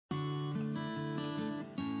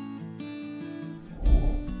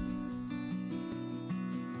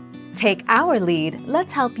Take our lead,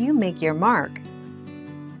 let's help you make your mark.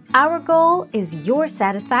 Our goal is your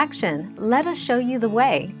satisfaction. Let us show you the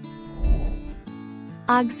way.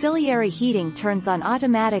 Auxiliary heating turns on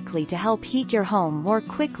automatically to help heat your home more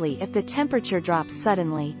quickly if the temperature drops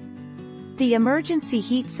suddenly. The emergency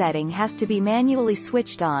heat setting has to be manually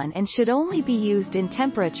switched on and should only be used in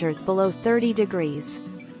temperatures below 30 degrees.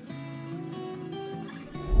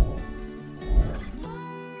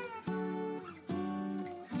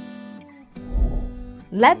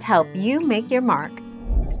 Let's help you make your mark.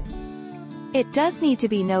 It does need to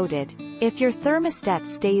be noted, if your thermostat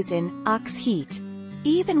stays in aux heat,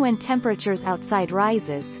 even when temperatures outside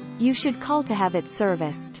rises, you should call to have it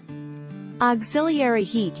serviced. Auxiliary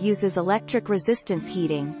heat uses electric resistance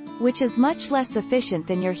heating, which is much less efficient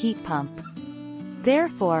than your heat pump.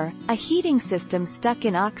 Therefore, a heating system stuck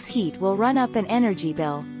in aux heat will run up an energy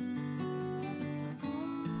bill.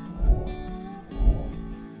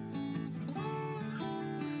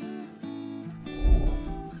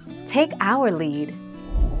 Take our lead.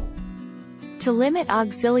 To limit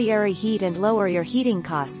auxiliary heat and lower your heating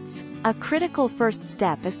costs, a critical first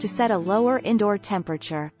step is to set a lower indoor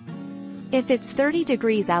temperature. If it's 30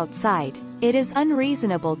 degrees outside, it is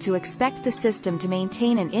unreasonable to expect the system to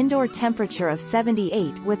maintain an indoor temperature of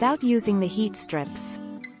 78 without using the heat strips.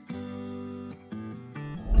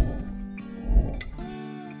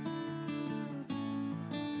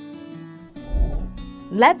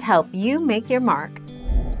 Let's help you make your mark.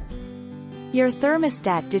 Your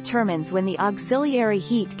thermostat determines when the auxiliary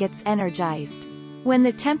heat gets energized. When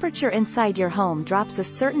the temperature inside your home drops a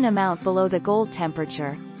certain amount below the goal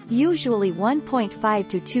temperature, usually 1.5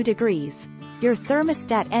 to 2 degrees, your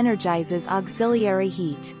thermostat energizes auxiliary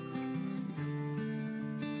heat.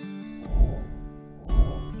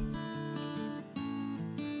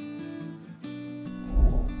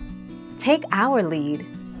 Take our lead.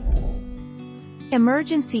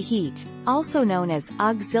 Emergency heat, also known as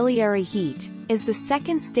auxiliary heat, is the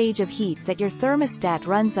second stage of heat that your thermostat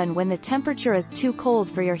runs on when the temperature is too cold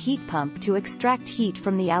for your heat pump to extract heat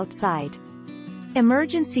from the outside.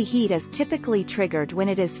 Emergency heat is typically triggered when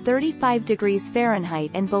it is 35 degrees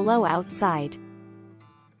Fahrenheit and below outside.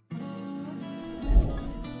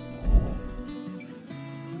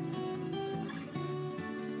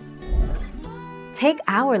 Take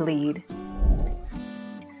our lead.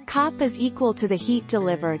 COP is equal to the heat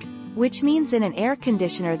delivered, which means in an air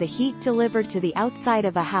conditioner the heat delivered to the outside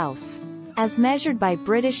of a house, as measured by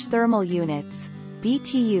British thermal units,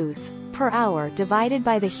 BTUs, per hour divided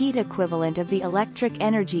by the heat equivalent of the electric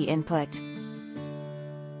energy input.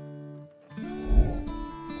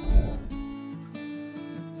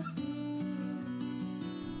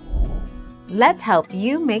 Let's help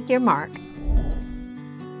you make your mark.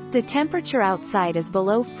 The temperature outside is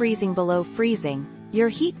below freezing. Your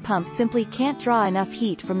heat pump simply can't draw enough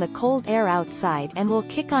heat from the cold air outside and will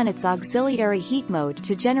kick on its auxiliary heat mode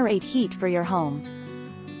to generate heat for your home.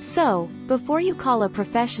 So, before you call a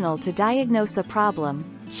professional to diagnose a problem,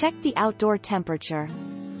 check the outdoor temperature.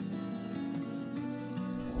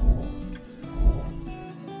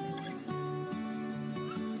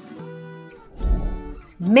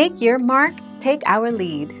 Make your mark, take our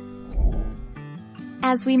lead.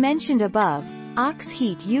 As we mentioned above, aux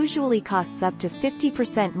heat usually costs up to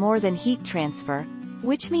 50% more than heat transfer,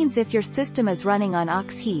 which means if your system is running on aux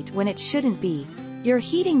heat when it shouldn't be, your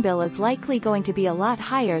heating bill is likely going to be a lot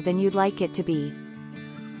higher than you'd like it to be.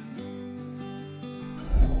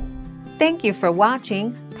 Thank you for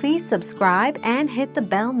watching. Please subscribe and hit the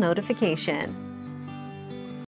bell notification.